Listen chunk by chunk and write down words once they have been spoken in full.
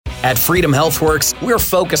At Freedom HealthWorks, we're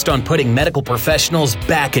focused on putting medical professionals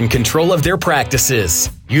back in control of their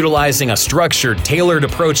practices. Utilizing a structured, tailored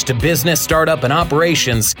approach to business, startup, and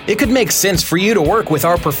operations, it could make sense for you to work with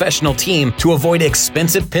our professional team to avoid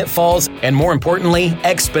expensive pitfalls and, more importantly,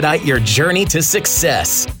 expedite your journey to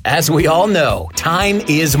success. As we all know, time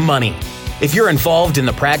is money. If you're involved in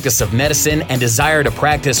the practice of medicine and desire to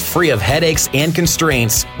practice free of headaches and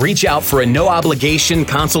constraints, reach out for a no-obligation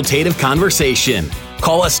consultative conversation.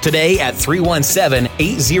 Call us today at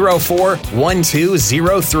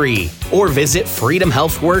 317-804-1203 or visit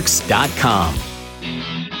freedomhealthworks.com.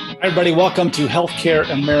 Hi, everybody. Welcome to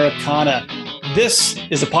Healthcare Americana. This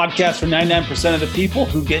is a podcast for 99% of the people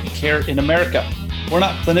who get care in America. We're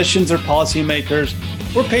not clinicians or policymakers.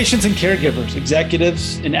 We're patients and caregivers,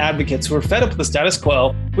 executives and advocates who are fed up with the status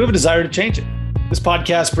quo. We have a desire to change it. This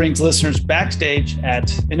podcast brings listeners backstage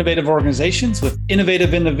at innovative organizations with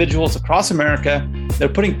innovative individuals across America that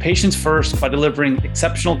are putting patients first by delivering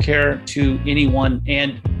exceptional care to anyone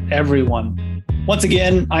and everyone. Once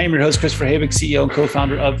again, I am your host, Christopher Habig, CEO and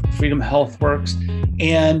co-founder of Freedom HealthWorks.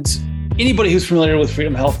 And anybody who's familiar with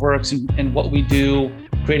Freedom HealthWorks and what we do,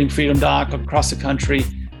 creating Freedom Doc across the country,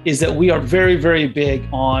 is that we are very, very big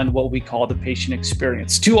on what we call the patient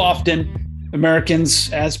experience. Too often,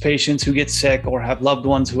 Americans as patients who get sick or have loved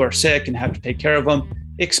ones who are sick and have to take care of them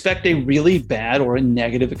expect a really bad or a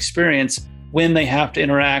negative experience when they have to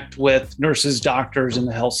interact with nurses, doctors, and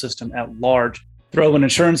the health system at large. Throw in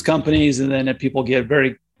insurance companies, and then people get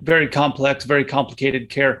very, very complex, very complicated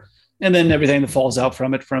care. And then everything that falls out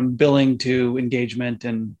from it, from billing to engagement.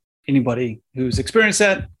 And anybody who's experienced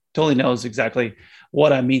that totally knows exactly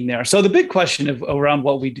what I mean there. So the big question around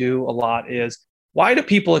what we do a lot is, why do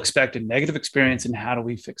people expect a negative experience and how do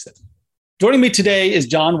we fix it? Joining me today is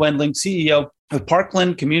John Wendling, CEO of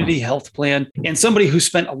Parkland Community Health Plan, and somebody who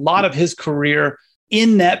spent a lot of his career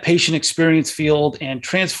in that patient experience field and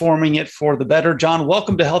transforming it for the better. John,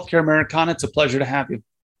 welcome to Healthcare Americana. It's a pleasure to have you.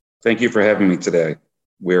 Thank you for having me today.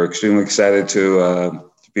 We're extremely excited to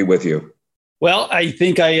be with you. Well, I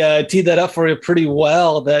think I teed that up for you pretty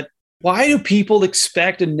well, that why do people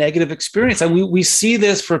expect a negative experience? And we see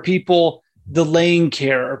this for people delaying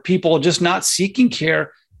care or people just not seeking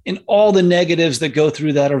care, and all the negatives that go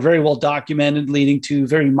through that are very well documented, leading to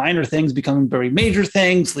very minor things becoming very major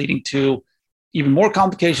things, leading to even more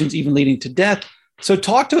complications, even leading to death. So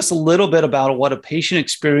talk to us a little bit about what a patient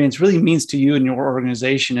experience really means to you and your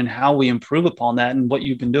organization and how we improve upon that and what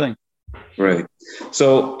you've been doing. Right.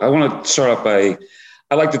 So I want to start off I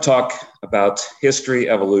like to talk about history,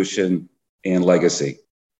 evolution, and legacy.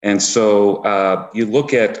 And so you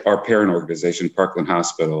look at our parent organization, Parkland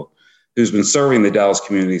Hospital, who's been serving the Dallas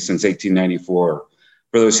community since 1894.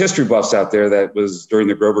 For those history buffs out there, that was during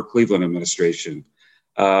the Grover Cleveland administration.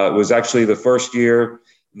 It was actually the first year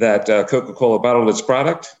that Coca-Cola bottled its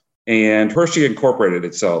product, and Hershey incorporated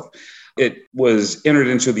itself. It was entered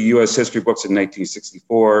into the U.S. history books in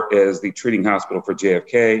 1964 as the treating hospital for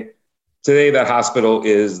JFK. Today, that hospital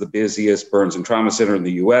is the busiest burns and trauma center in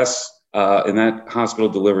the U.S., and that hospital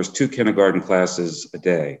delivers 2 kindergarten classes a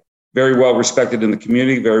day. Very well respected in the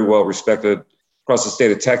community, very well respected across the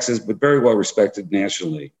state of Texas, but very well respected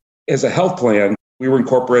nationally. As a health plan, we were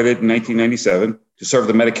incorporated in 1997 to serve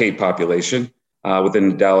the Medicaid population within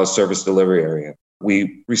the Dallas service delivery area.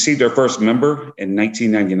 We received our first member in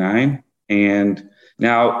 1999, and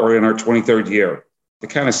now are in our 23rd year. To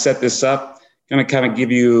kind of set this up, going to kind of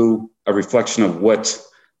give you a reflection of what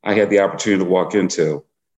I had the opportunity to walk into.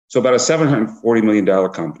 So about a $740 million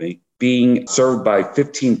company being served by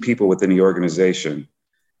 15 people within the organization.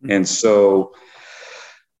 And so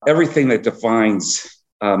everything that defines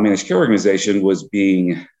a managed care organization was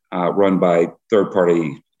being run by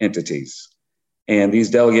third-party entities. And these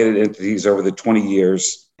delegated entities over the 20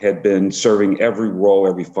 years had been serving every role,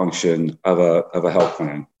 every function of a health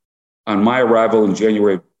plan. On my arrival in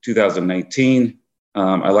January of 2019,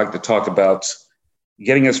 I like to talk about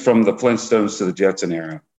getting us from the Flintstones to the Jetson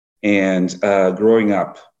era and growing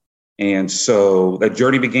up. And so that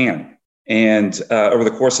journey began. And over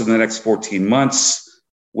the course of the next 14 months,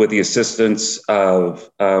 with the assistance of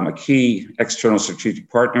a key external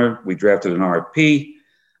strategic partner, we drafted an RFP,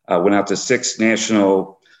 went out to 6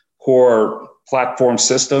 national core platform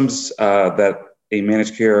systems that a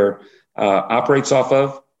managed care operates off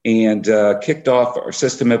of, and kicked off our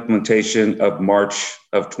system implementation of March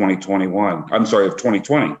of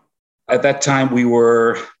 2020. At that time, we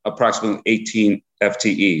were approximately 18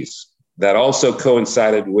 FTEs. That also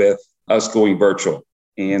coincided with us going virtual.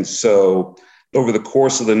 And so over the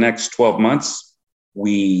course of the next 12 months,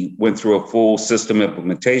 we went through a full system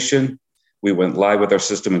implementation. We went live with our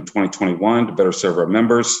system in 2021 to better serve our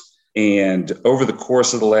members. And over the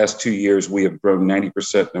course of the last 2 years, we have grown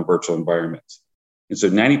 90% in a virtual environment. And so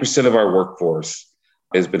 90% of our workforce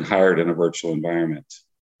has been hired in a virtual environment.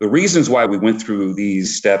 The reasons why we went through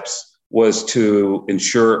these steps was to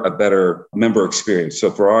ensure a better member experience. So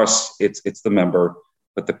for us, it's the member,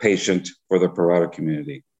 but the patient for the provider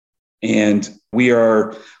community. And we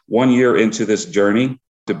are 1 year into this journey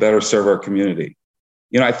to better serve our community.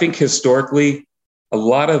 I think historically, a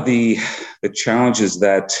lot of the challenges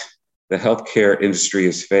that the healthcare industry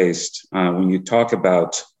has faced, when you talk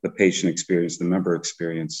about the patient experience, the member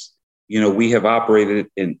experience, we have operated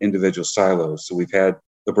in individual silos. So we've had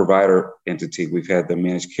the provider entity, we've had the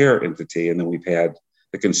managed care entity, and then we've had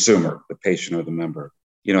the consumer, the patient or the member.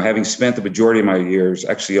 Having spent the majority of my years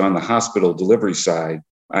actually on the hospital delivery side,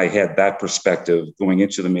 I had that perspective going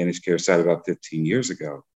into the managed care side about 15 years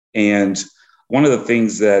ago. And one of the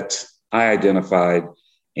things that I identified,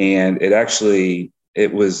 and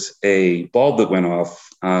it was a bulb that went off.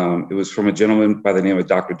 It was from a gentleman by the name of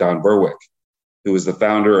Dr. Don Berwick, who was the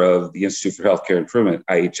founder of the Institute for Healthcare Improvement,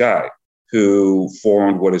 IHI, who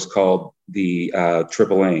formed what is called the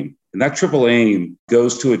Triple Aim. And that Triple Aim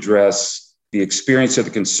goes to address the experience of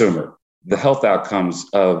the consumer, the health outcomes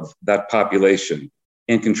of that population,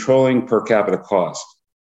 and controlling per capita cost.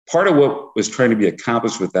 Part of what was trying to be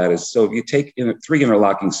accomplished with that is, so if you take three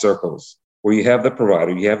interlocking circles, where you have the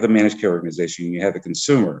provider, you have the managed care organization, you have the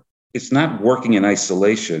consumer, it's not working in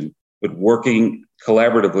isolation, but working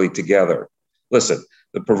collaboratively together. Listen,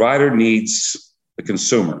 the provider needs the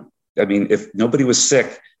consumer. I mean, if nobody was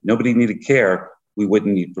sick, nobody needed care, we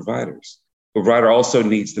wouldn't need providers. The provider also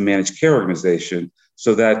needs the managed care organization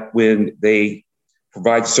so that when they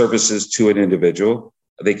provide services to an individual,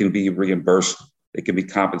 they can be reimbursed, they can be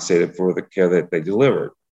compensated for the care that they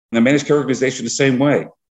delivered. And the managed care organization, the same way.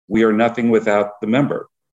 We are nothing without the member.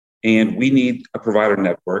 And we need a provider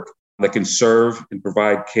network that can serve and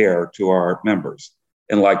provide care to our members.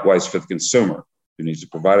 And likewise for the consumer, who needs a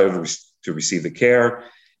provider to receive the care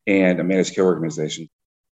and a managed care organization.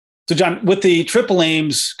 So John, with the triple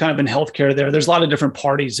aims kind of in healthcare there's a lot of different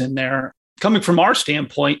parties in there. Coming from our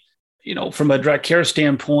standpoint, from a direct care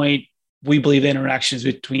standpoint, we believe the interactions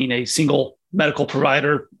between a single medical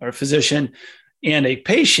provider or physician and a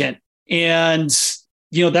patient. And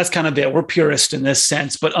that's kind of it. We're purist in this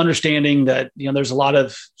sense, but understanding that, there's a lot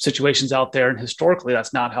of situations out there, and historically,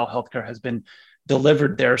 that's not how healthcare has been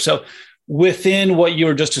delivered there. So within what you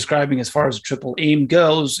were just describing, as far as triple aim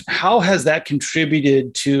goes, how has that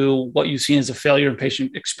contributed to what you've seen as a failure in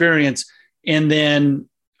patient experience? And then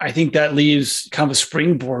I think that leaves kind of a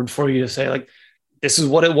springboard for you to say, like, this is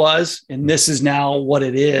what it was, and this is now what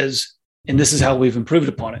it is, and this is how we've improved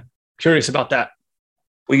upon it. Curious about that.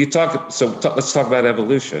 Well, let's talk about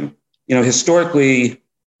evolution. Historically,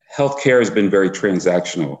 healthcare has been very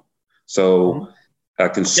transactional. So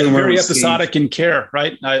consumer very episodic in care,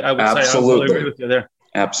 right? I would absolutely say I agree with you there.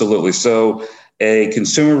 Absolutely. So a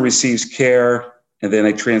consumer receives care, and then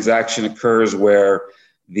a transaction occurs where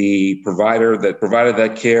the provider that provided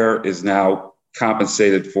that care is now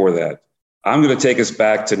compensated for that. I'm going to take us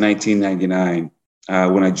back to 1999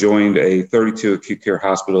 when I joined a 32 acute care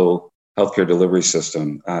hospital healthcare delivery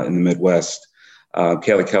system in the Midwest,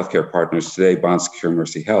 Catholic Healthcare Partners, today Bon Secure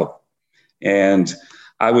Mercy Health. And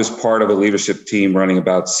I was part of a leadership team running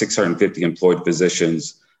about 650 employed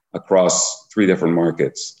physicians across 3 different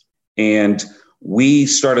markets. And we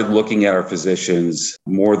started looking at our physicians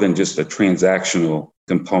more than just a transactional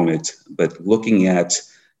component, but looking at,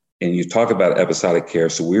 and you talk about episodic care.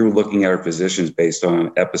 So we were looking at our physicians based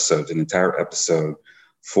on episodes, an entire episode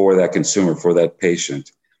for that consumer, for that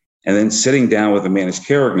patient. And then sitting down with the managed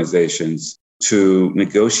care organizations to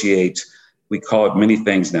negotiate, we call it many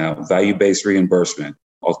things now, value-based reimbursement,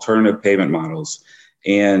 alternative payment models.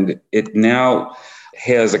 And it now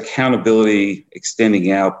has accountability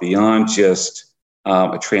extending out beyond just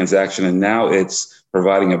a transaction. And now it's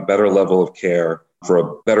providing a better level of care for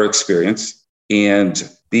a better experience and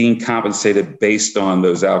being compensated based on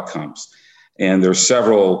those outcomes. And there are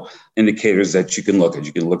several indicators that you can look at.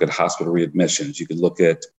 You can look at hospital readmissions. You can look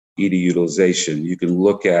at ED utilization. You can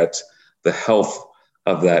look at the health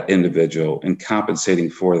of that individual and compensating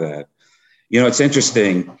for that. It's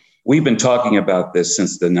interesting. We've been talking about this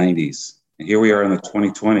since the 90s. And here we are in the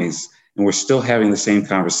 2020s, and we're still having the same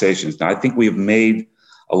conversations. Now, I think we've made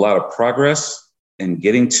a lot of progress in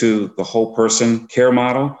getting to the whole person care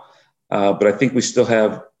model, but I think we still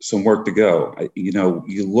have some work to go.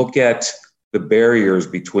 You look at the barriers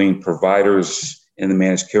between providers and the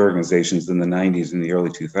managed care organizations in the 90s and the early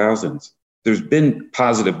 2000s. There's been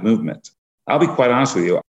positive movement. I'll be quite honest with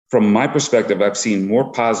you. From my perspective, I've seen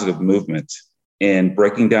more positive movement in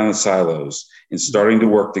breaking down the silos and starting to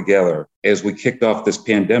work together as we kicked off this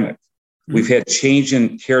pandemic. We've had change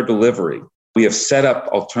in care delivery. We have set up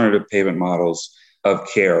alternative payment models of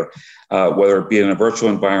care, whether it be in a virtual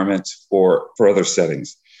environment or for other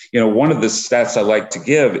settings. One of the stats I like to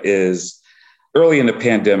give is early in the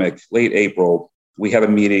pandemic, late April, we had a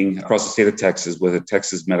meeting across the state of Texas with the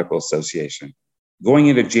Texas Medical Association. Going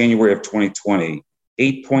into January of 2020,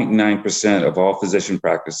 8.9% of all physician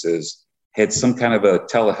practices had some kind of a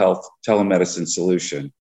telehealth, telemedicine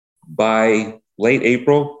solution. By late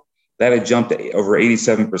April, that had jumped to over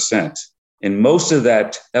 87%. And most of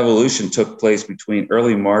that evolution took place between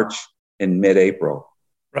early March and mid-April.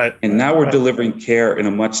 Right. And now we're delivering care in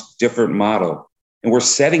a much different model. And we're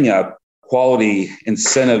setting up quality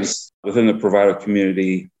incentives within the provider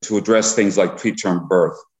community to address things like preterm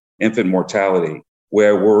birth, infant mortality,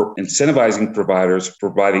 where we're incentivizing providers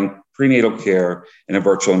providing prenatal care in a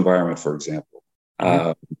virtual environment, for example.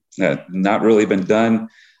 Not really been done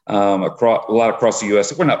across the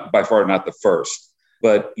U.S. We're not by far not the first,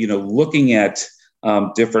 but looking at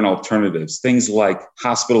different alternatives, things like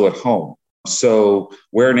hospital at home. So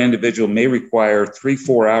where an individual may require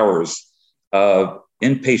 3-4 hours of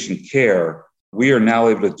inpatient care, we are now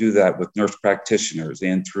able to do that with nurse practitioners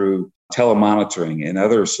and through telemonitoring and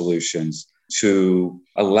other solutions to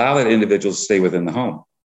allow that individual to stay within the home.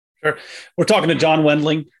 Sure. We're talking to John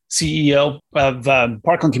Wendling, CEO of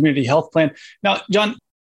Parkland Community Health Plan. Now, John,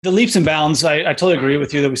 the leaps and bounds, I totally agree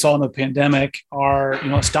with you that we saw in the pandemic are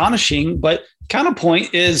astonishing, but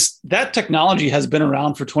counterpoint is that technology has been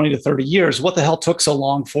around for 20 to 30 years. What the hell took so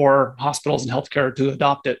long for hospitals and healthcare to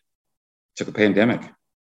adopt it? Took a pandemic.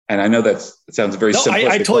 And I know that sounds very simplistic.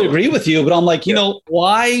 I totally agree with you, but I'm like,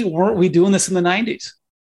 why weren't we doing this in the 90s?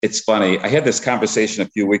 It's funny. I had this conversation a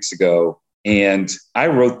few weeks ago, and I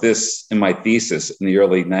wrote this in my thesis in the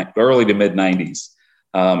early to mid 90s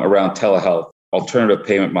around telehealth, alternative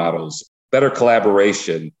payment models, better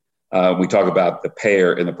collaboration. We talk about the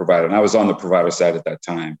payer and the provider, and I was on the provider side at that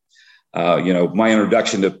time. My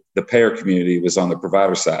introduction to the payer community was on the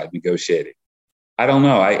provider side, negotiating. I don't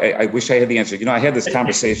know. I wish I had the answer. I had this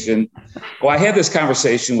conversation. Well, I had this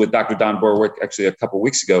conversation with Dr. Don Borwick actually a couple of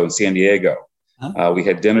weeks ago in San Diego. We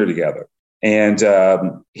had dinner together, and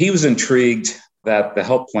he was intrigued that the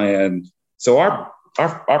health plan. So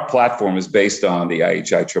our platform is based on the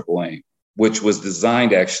IHI Triple Aim, which was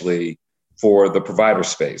designed actually for the provider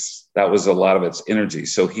space. That was a lot of its energy.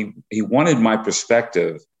 So he wanted my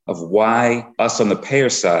perspective of why us on the payer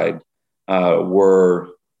side were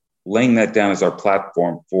laying that down as our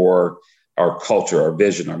platform for our culture, our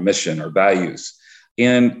vision, our mission, our values.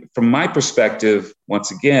 And from my perspective,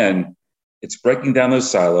 once again, it's breaking down those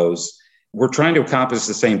silos. We're trying to accomplish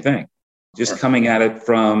the same thing, just coming at it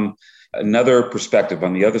from another perspective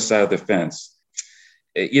on the other side of the fence.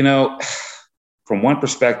 From one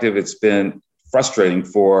perspective, it's been frustrating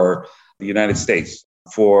for the United States,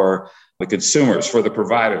 for the consumers, for the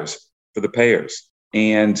providers, for the payers.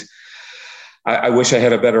 And I wish I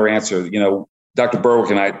had a better answer. Dr.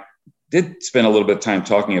 Berwick and I did spend a little bit of time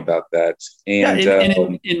talking about that.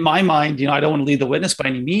 And in my mind, I don't want to lead the witness by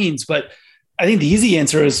any means, but I think the easy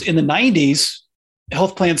answer is in the 90s,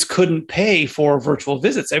 health plans couldn't pay for virtual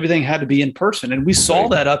visits. Everything had to be in person. And we saw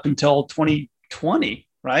that up until 2020,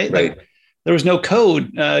 right? Like, there was no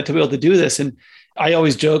code to be able to do this. And I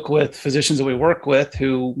always joke with physicians that we work with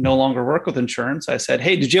who no longer work with insurance. I said,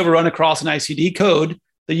 hey, did you ever run across an ICD code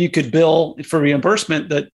that you could bill for reimbursement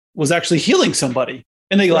that was actually healing somebody?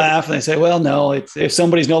 And they laugh and they say, well, no, if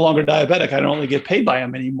somebody's no longer diabetic, I don't really get paid by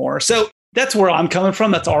them anymore. So that's where I'm coming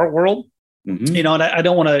from. That's our world. Mm-hmm. And I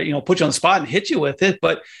don't want to, put you on the spot and hit you with it,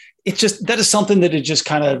 but it's just, that is something that it just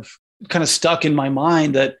kind of stuck in my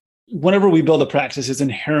mind that whenever we build a practice, it's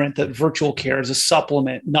inherent that virtual care is a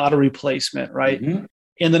supplement, not a replacement. Right. Mm-hmm.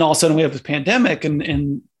 And then all of a sudden we have this pandemic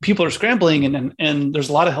and people are scrambling and there's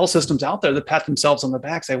a lot of health systems out there that pat themselves on the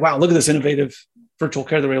back, say, wow, look at this innovative virtual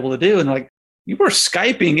care that we're able to do. And they're like, you were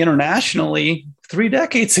Skyping internationally 3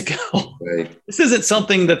 decades ago. Right. This isn't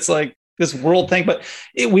something that's like this world thing, but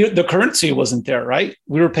the currency wasn't there, right?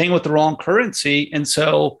 We were paying with the wrong currency. And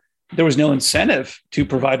so there was no incentive to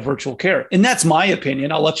provide virtual care. And that's my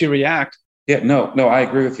opinion. I'll let you react. Yeah, no, I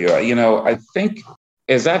agree with you. I think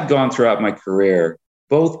as I've gone throughout my career,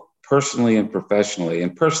 both personally and professionally,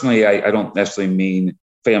 and personally, I don't necessarily mean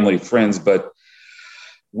family, friends, but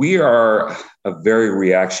we are a very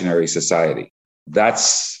reactionary society.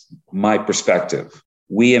 That's my perspective.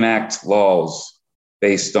 We enact laws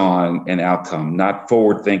based on an outcome, not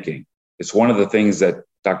forward thinking. It's one of the things that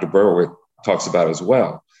Dr. Berwick talks about as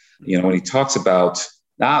well. When he talks about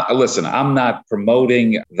Now, listen, I'm not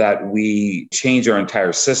promoting that we change our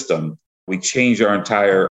entire system. We change our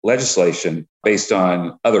entire legislation based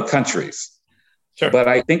on other countries. Sure. But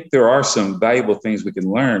I think there are some valuable things we can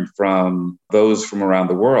learn from those from around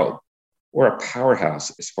the world. We're a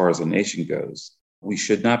powerhouse as far as the nation goes. We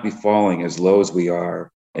should not be falling as low as we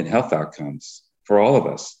are in health outcomes for all of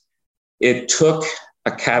us. It took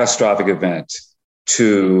a catastrophic event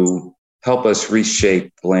to help us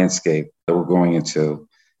reshape the landscape that we're going into.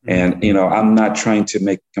 And, I'm not trying to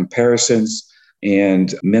make comparisons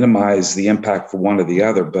and minimize the impact for one or the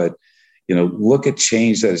other, but, look at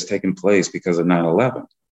change that has taken place because of 9/11.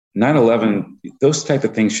 9/11, those type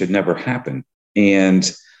of things should never happen. And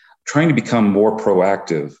trying to become more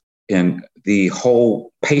proactive in the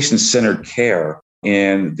whole patient-centered care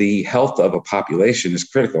and the health of a population is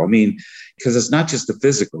critical. I mean, because it's not just the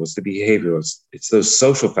physical, it's the behavioral, it's those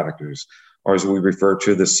social factors, or as we refer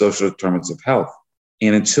to, the social determinants of health.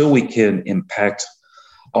 And until we can impact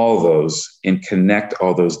all those and connect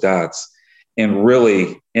all those dots and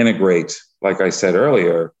really integrate, like I said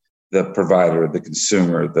earlier, the provider, the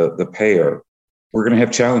consumer, the payer, we're going to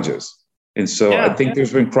have challenges. And so I think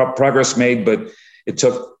there's been progress made, but it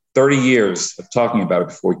took 30 years of talking about it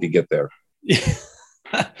before we could get there.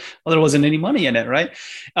 Well, there wasn't any money in it, right?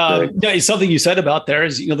 Right. Something you said about there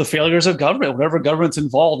is, the failures of government. Whenever government's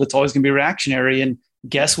involved, it's always going to be reactionary. And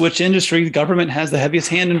guess which industry the government has the heaviest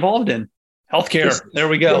hand involved in? Healthcare. Yes. There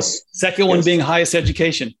we go. Yes. Second one being highest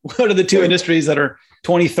education. What are the two industries that are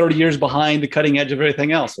 20, 30 years behind the cutting edge of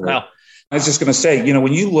everything else? Right. Wow. I was just going to say,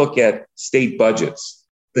 when you look at state budgets,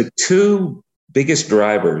 the two biggest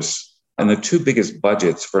drivers and the two biggest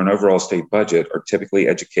budgets for an overall state budget are typically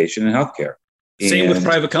education and healthcare. Same with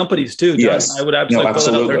private companies too. Yes. I would absolutely put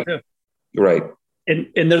that out there too. Right.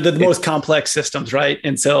 And they're the most complex systems, right?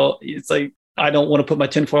 And so it's like, I don't want to put my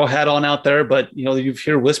tinfoil hat on out there, but you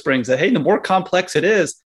hear whisperings that, hey, the more complex it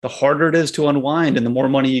is, the harder it is to unwind and the more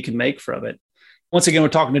money you can make from it. Once again, we're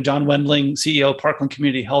talking to John Wendling, CEO of Parkland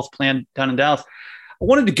Community Health Plan down in Dallas. I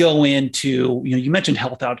wanted to go into, you mentioned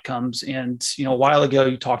health outcomes, and a while ago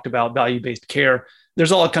you talked about value-based care.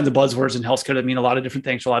 There's all kinds of buzzwords in healthcare that mean a lot of different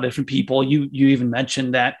things for a lot of different people. You even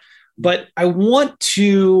mentioned that. But I want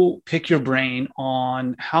to pick your brain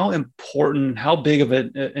on how important, how big of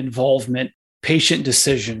an involvement patient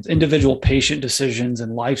decisions, individual patient decisions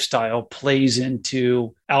and lifestyle plays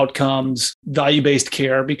into outcomes, value-based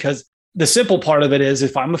care, because the simple part of it is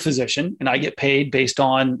if I'm a physician and I get paid based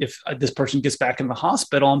on if this person gets back in the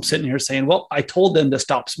hospital, I'm sitting here saying, well, I told them to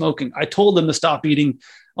stop smoking. I told them to stop eating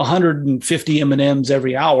 150 M&Ms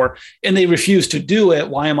every hour, and they refuse to do it.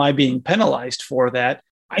 Why am I being penalized for that?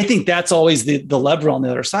 I think that's always the lever on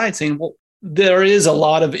the other side saying, well, there is a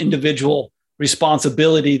lot of individual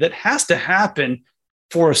responsibility that has to happen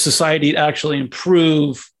for a society to actually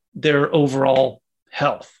improve their overall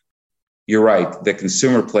health. You're right. The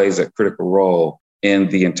consumer plays a critical role in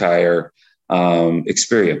the entire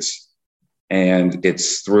experience. And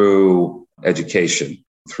it's through education,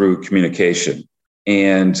 through communication.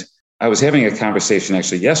 And I was having a conversation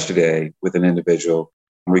actually yesterday with an individual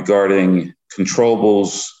regarding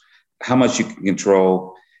controllables, how much you can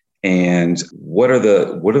control, and what are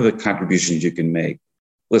the contributions you can make.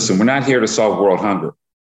 Listen, we're not here to solve world hunger.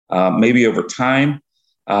 Maybe over time,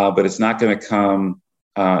 but it's not going to come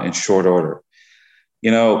in short order.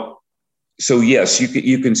 So yes,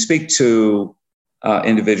 you can speak to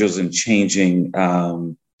individuals in changing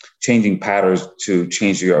patterns to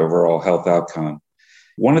change your overall health outcome.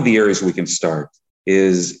 One of the areas we can start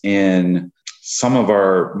is in some of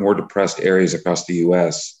our more depressed areas across the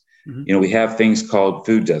U.S. Mm-hmm. We have things called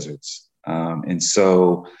food deserts. And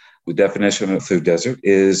so the definition of a food desert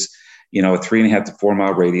is, a 3.5 to 4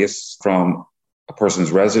 mile radius from a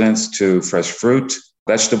person's residence to fresh fruit,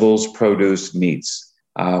 vegetables, produce, meats,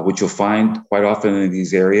 which you'll find quite often in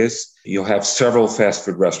these areas. You'll have several fast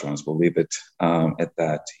food restaurants, we'll leave it at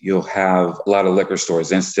that. You'll have a lot of liquor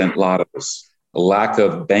stores, instant lottos, a lack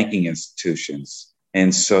of banking institutions.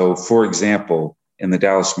 And so, for example, in the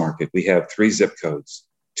Dallas market, we have 3 zip codes,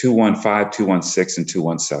 215, 216, and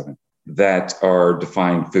 217, that are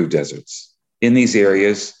defined food deserts. In these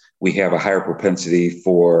areas, we have a higher propensity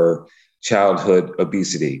for childhood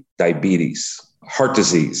obesity, diabetes, heart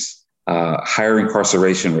disease, higher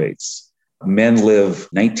incarceration rates. Men live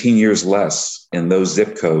 19 years less in those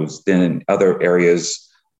zip codes than in other areas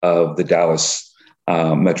of the Dallas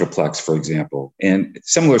Metroplex, for example. And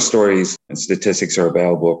similar stories and statistics are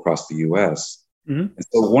available across the U.S. Mm-hmm. And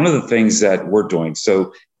so one of the things that we're doing,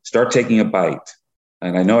 so start taking a bite.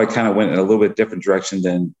 And I know I kind of went in a little bit different direction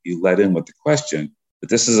than you led in with the question, but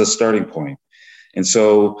this is a starting point. And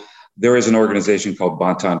so there is an organization called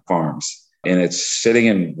Bonton Farms, and it's sitting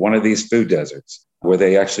in one of these food deserts where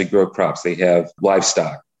they actually grow crops. They have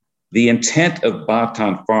livestock. The intent of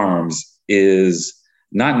Bonton Farms is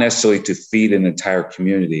not necessarily to feed an entire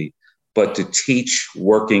community, but to teach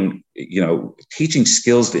teaching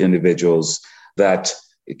skills to individuals that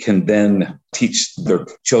can then teach their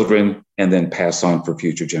children and then pass on for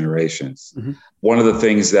future generations. Mm-hmm. One of the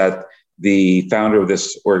things that the founder of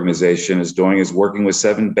this organization is doing is working with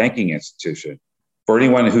 7 banking institutions. For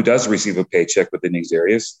anyone who does receive a paycheck within these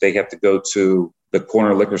areas, they have to go to the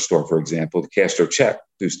corner liquor store, for example, to cash their check,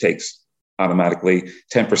 whose takes automatically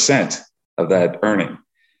 10% of that earning.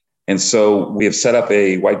 And so we have set up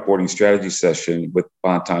a whiteboarding strategy session with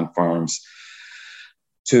Bonton Farms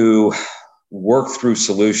to work through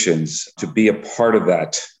solutions, to be a part of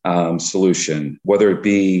that solution, whether it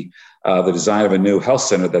be the design of a new health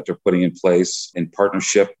center that they're putting in place in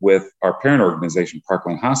partnership with our parent organization,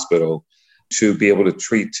 Parkland Hospital, to be able to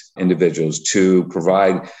treat individuals, to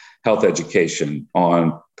provide health education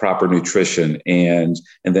on proper nutrition, and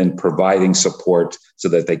then providing support so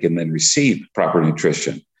that they can then receive proper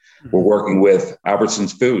nutrition. Mm-hmm. We're working with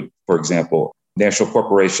Albertsons Food, for example, national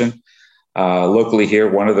corporation. Locally here,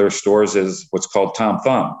 one of their stores is what's called Tom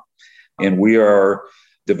Thumb. And we are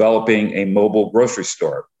developing a mobile grocery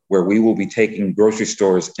store where we will be taking grocery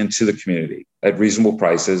stores into the community at reasonable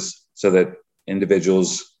prices so that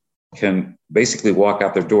individuals can basically walk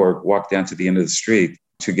out their door, walk down to the end of the street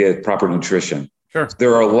to get proper nutrition. Sure.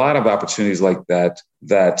 There are a lot of opportunities like that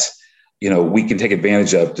we can take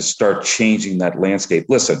advantage of to start changing that landscape.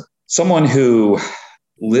 Listen, someone who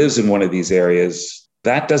lives in one of these areas,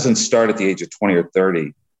 that doesn't start at the age of 20 or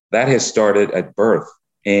 30. That has started at birth.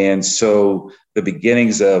 And so the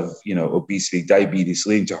beginnings of, obesity, diabetes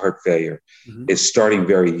leading to heart failure is starting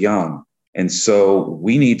very young. And so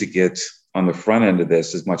we need to get on the front end of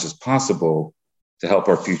this as much as possible to help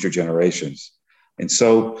our future generations. And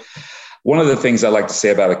so one of the things I like to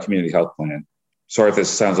say about a community health plan, sorry if this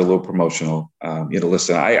sounds a little promotional,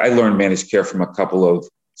 listen, I learned managed care from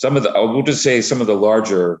some of the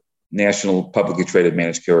larger national publicly traded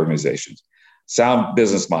managed care organizations. Sound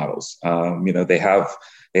business models. They have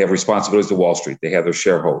responsibilities to Wall Street. They have their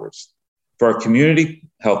shareholders. For our community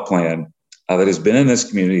health plan that has been in this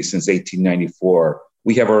community since 1894,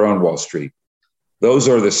 we have our own Wall Street. Those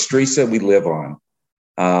are the streets that we live on.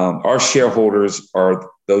 Our shareholders are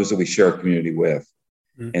those that we share our community with.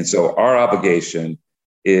 Mm-hmm. And so our obligation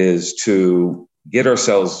is to get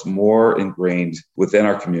ourselves more ingrained within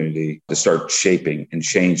our community to start shaping and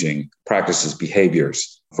changing practices,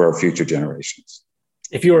 behaviors for our future generations.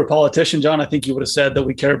 If you were a politician, John, I think you would have said that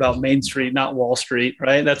we care about Main Street, not Wall Street,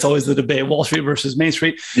 right? That's always the debate, Wall Street versus Main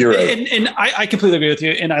Street. You're right. And I completely agree with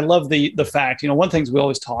you. And I love the fact, one of the things we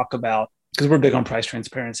always talk about, because we're big on price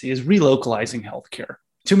transparency, is relocalizing healthcare.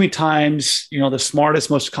 Too many times, the smartest,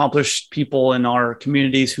 most accomplished people in our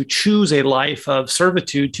communities who choose a life of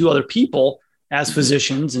servitude to other people as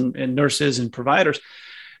physicians and nurses and providers,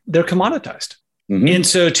 they're commoditized. Mm-hmm. And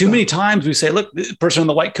so too many times we say, look, the person in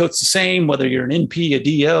the white coat's the same, whether you're an NP, a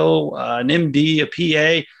DO, an MD, a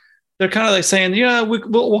PA, they're kind of like saying,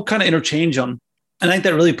 we'll kind of interchange them. And I think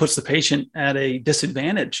that really puts the patient at a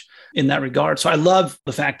disadvantage in that regard. So I love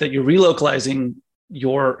the fact that you're relocalizing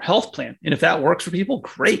your health plan. And if that works for people,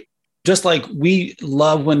 great. Just like we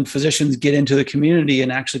love when physicians get into the community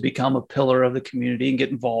and actually become a pillar of the community and get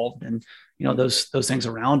involved and those things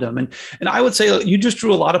around them. And I would say you just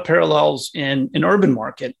drew a lot of parallels in an urban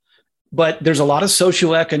market, but there's a lot of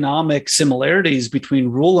socioeconomic similarities between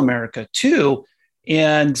rural America too,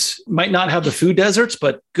 and might not have the food deserts,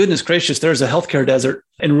 but goodness gracious, there's a healthcare desert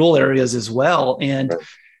in rural areas as well. And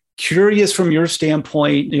curious from your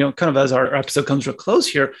standpoint, kind of as our episode comes to a close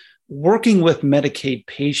here, working with Medicaid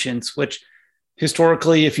patients, which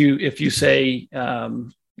historically, if you say,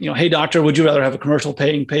 hey, doctor, would you rather have a commercial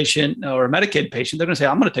paying patient or a Medicaid patient? They're going to say,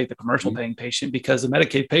 I'm going to take the commercial paying patient because the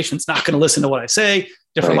Medicaid patient's not going to listen to what I say.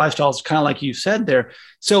 Different lifestyles, kind of like you said there.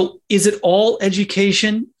 So is it all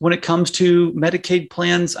education when it comes to Medicaid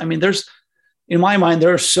plans? I mean, in my mind,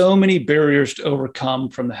 there are so many barriers to overcome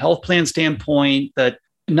from the health plan standpoint that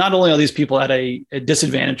not only are these people at a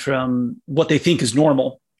disadvantage from what they think is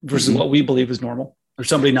normal versus what we believe is normal, or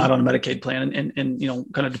somebody not on a Medicaid plan and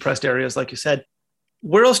kind of depressed areas, like you said.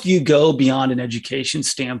 Where else do you go beyond an education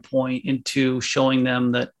standpoint into showing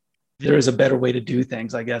them that there is a better way to do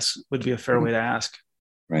things, I guess would be a fair way to ask.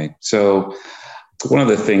 Right. So one of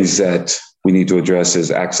the things that we need to address is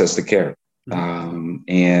access to care. I'm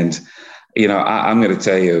going to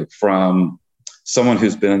tell you, from someone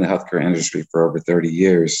who's been in the healthcare industry for over 30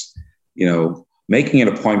 years, making an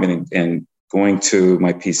appointment and going to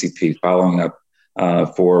my PCP, following up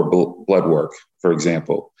for blood work, for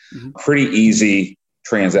example. Pretty easy,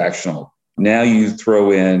 transactional. Now you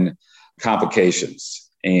throw in complications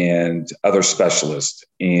and other specialists,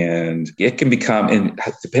 and it can become, and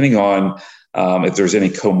depending on if there's any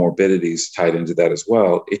comorbidities tied into that as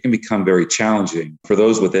well, it can become very challenging for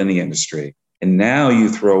those within the industry. And now you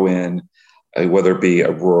throw in, whether it be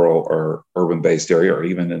a rural or urban-based area, or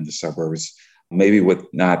even in the suburbs, maybe with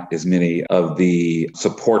not as many of the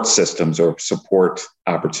support systems or support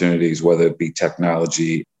opportunities, whether it be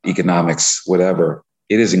technology, economics, whatever.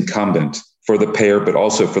 It is incumbent for the payer, but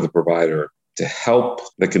also for the provider, to help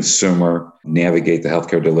the consumer navigate the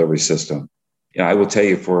healthcare delivery system. I will tell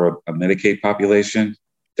you, for a Medicaid population,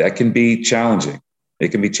 that can be challenging. It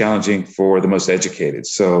can be challenging for the most educated.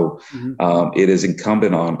 So it is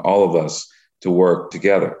incumbent on all of us to work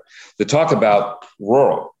together. To talk about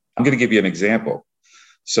rural, I'm going to give you an example.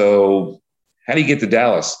 So how do you get to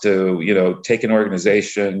Dallas to, take an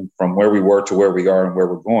organization from where we were to where we are and where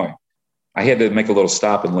we're going? I had to make a little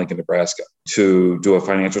stop in Lincoln, Nebraska to do a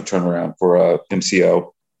financial turnaround for a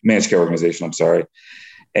MCO, managed care organization,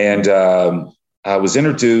 And I was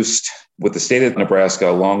introduced with the state of Nebraska,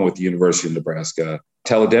 along with the University of Nebraska,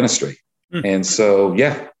 teledentistry. And so,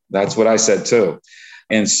 that's what I said too.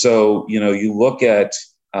 And so, you look at,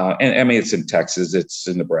 it's in Texas, it's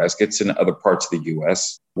in Nebraska, it's in other parts of the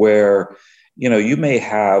U.S. where, you may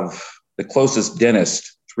have the closest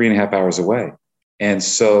dentist 3.5 hours away. And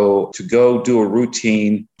so to go do a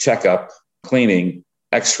routine checkup, cleaning,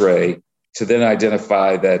 x-ray, to then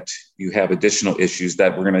identify that you have additional issues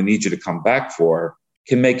that we're going to need you to come back for,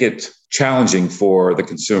 can make it challenging for the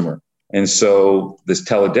consumer. And so this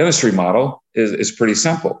teledentistry model is pretty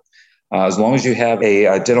simple. As long as you have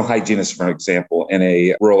a dental hygienist, for example, in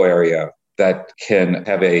a rural area that can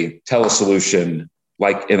have a telesolution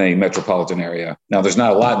like in a metropolitan area. Now, there's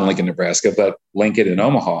not a lot in Lincoln, Nebraska, but Lincoln and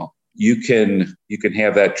Omaha, you can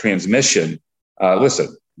have that transmission.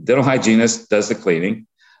 Listen, dental hygienist does the cleaning.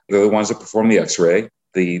 They're the ones that perform the x-ray.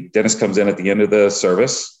 The dentist comes in at the end of the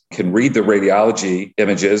service, can read the radiology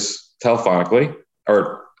images telephonically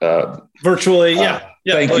or virtually.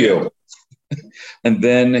 Thank you. And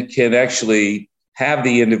then can actually have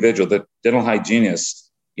the individual, the dental hygienist,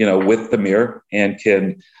 with the mirror, and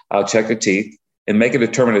can check the teeth and make a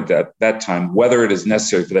determination at that time whether it is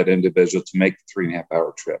necessary for that individual to make the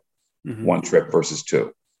 3.5-hour trip, one trip versus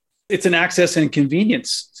two. It's an access and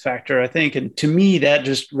convenience factor, I think. And to me, that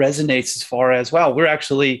just resonates as far as, wow, we're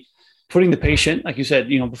actually putting the patient, like you said,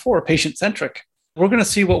 before, patient-centric. We're going to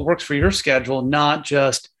see what works for your schedule, not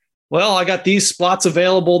just, well, I got these slots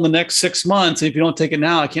available in the next 6 months. And if you don't take it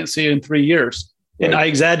now, I can't see it in 3 years. Right. And I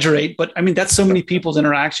exaggerate, but I mean, that's so many people's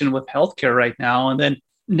interaction with healthcare right now. And then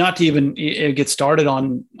not to even get started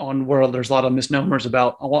on where there's a lot of misnomers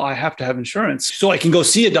about, well, I have to have insurance so I can go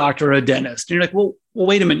see a doctor or a dentist. And you're like, well,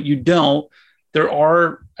 wait a minute, you don't. There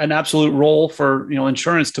are an absolute role for,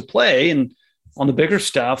 insurance to play and on the bigger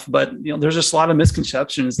stuff, but there's just a lot of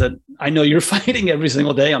misconceptions that I know you're fighting every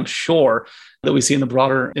single day, I'm sure, that we see in the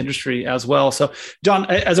broader industry as well. So, John,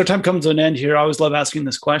 as our time comes to an end here, I always love asking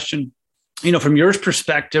this question. From your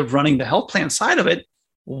perspective, running the health plan side of it,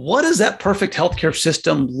 what does that perfect healthcare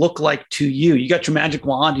system look like to you? You got your magic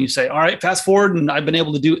wand and you say, all right, fast forward, and I've been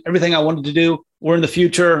able to do everything I wanted to do. We're in the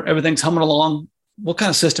future. Everything's humming along. What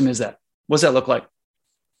kind of system is that? What does that look like?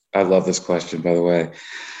 I love this question, by the way.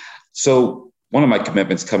 So one of my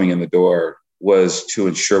commitments coming in the door was to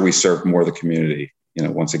ensure we serve more of the community.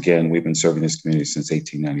 Once again, we've been serving this community since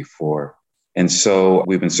 1894. And so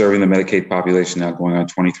we've been serving the Medicaid population now going on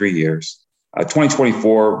 23 years.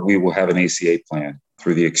 2024, we will have an ACA plan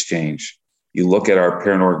through the exchange. You look at our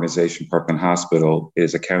parent organization, Parkland Hospital,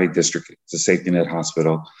 is a county district. It's a safety net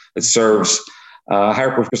hospital. It serves a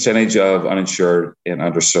higher percentage of uninsured and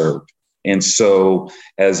underserved. And so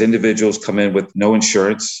as individuals come in with no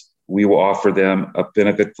insurance, we will offer them a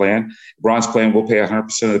benefit plan. Bronze plan will pay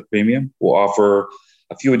 100% of the premium. We'll offer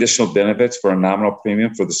a few additional benefits for a nominal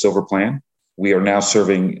premium for the silver plan. We are now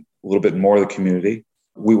serving a little bit more of the community.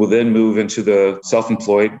 We will then move into the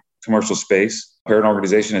self-employed commercial space. Parent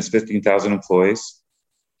organization has 15,000 employees.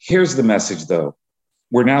 Here's the message, though.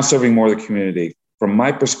 We're now serving more of the community. From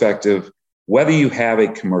my perspective, whether you have a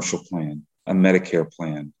commercial plan, a Medicare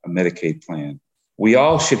plan, a Medicaid plan, we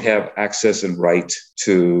all should have access and right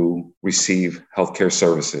to receive healthcare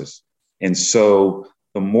services. And so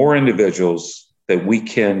the more individuals that we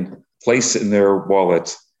can place in their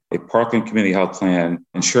wallet a Parkland Community Health Plan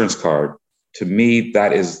insurance card, to me,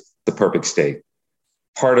 that is the perfect state.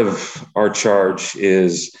 Part of our charge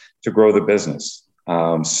is to grow the business.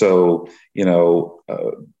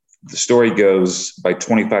 The story goes by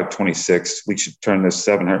 25, 26, we should turn this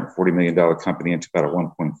 $740 million company into about a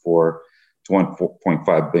 $1.4 to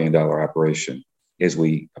 $1.5 billion operation. As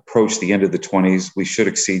we approach the end of the 20s, we should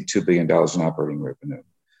exceed $2 billion in operating revenue,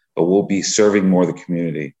 but we'll be serving more of the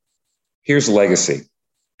community. Here's legacy.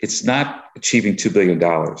 It's not achieving $2 billion.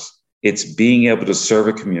 It's being able to serve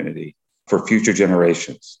a community for future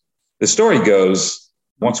generations. The story goes,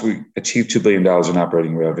 once we achieve $2 billion in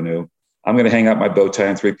operating revenue, I'm going to hang out my bow tie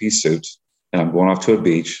and three-piece suit, and I'm going off to a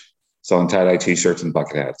beach selling tie-dye T-shirts and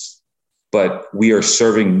bucket hats. But we are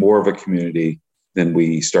serving more of a community than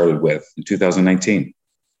we started with in 2019.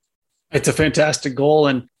 It's a fantastic goal.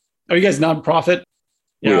 And are you guys nonprofit?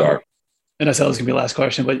 We are. And I said that was going to be the last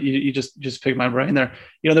question, but you just picked my brain there.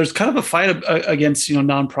 There's kind of a fight against,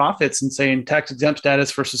 nonprofits and saying tax exempt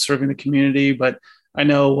status versus serving the community. But I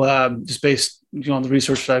know just based on the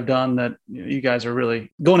research that I've done that you guys are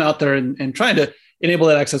really going out there and trying to enable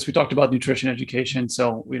that access. We talked about nutrition education.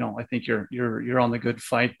 So, I think you're on the good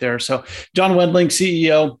fight there. So John Wendling,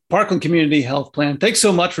 CEO, Parkland Community Health Plan. Thanks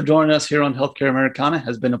so much for joining us here on Healthcare Americana. It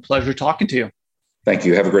has been a pleasure talking to you. Thank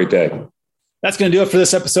you. Have a great day. That's going to do it for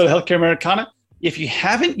this episode of Healthcare Americana. If you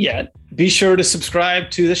haven't yet, be sure to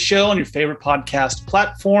subscribe to the show on your favorite podcast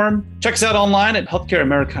platform. Check us out online at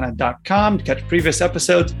healthcareamericana.com to catch previous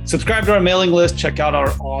episodes. Subscribe to our mailing list. Check out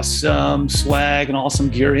our awesome swag and awesome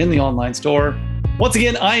gear in the online store. Once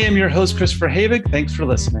again, I am your host, Christopher Havig. Thanks for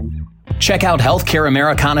listening. Check out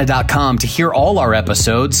healthcareamericana.com to hear all our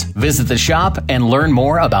episodes, visit the shop, and learn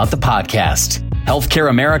more about the podcast. Healthcare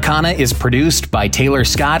Americana is produced by Taylor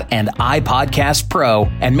Scott and iPodcast Pro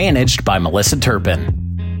and managed by Melissa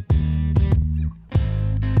Turpin.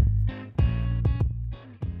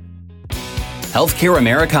 Healthcare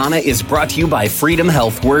Americana is brought to you by Freedom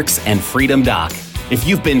HealthWorks and Freedom Doc. If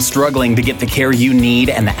you've been struggling to get the care you need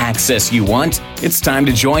and the access you want, it's time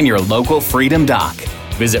to join your local Freedom Doc.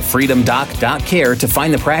 Visit freedomdoc.care to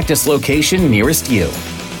find the practice location nearest you.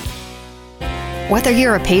 Whether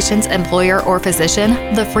you're a patient, employer, or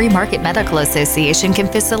physician, the Free Market Medical Association can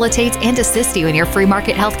facilitate and assist you in your free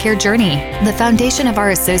market healthcare journey. The foundation of our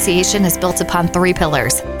association is built upon 3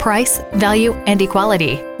 pillars: price, value, and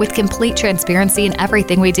equality, with complete transparency in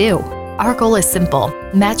everything we do. Our goal is simple: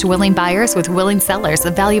 match willing buyers with willing sellers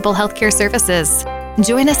of valuable healthcare services.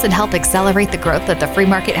 Join us and help accelerate the growth of the free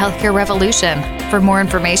market healthcare revolution. For more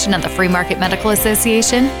information on the Free Market Medical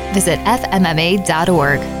Association, visit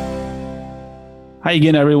fmma.org. Hi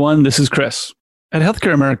again, everyone. This is Chris. At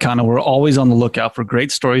Healthcare Americana, we're always on the lookout for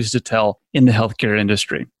great stories to tell in the healthcare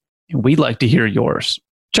industry, and we'd like to hear yours.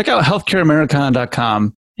 Check out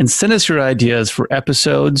healthcareamericana.com and send us your ideas for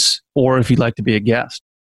episodes or if you'd like to be a guest.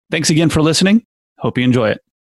 Thanks again for listening. Hope you enjoy it.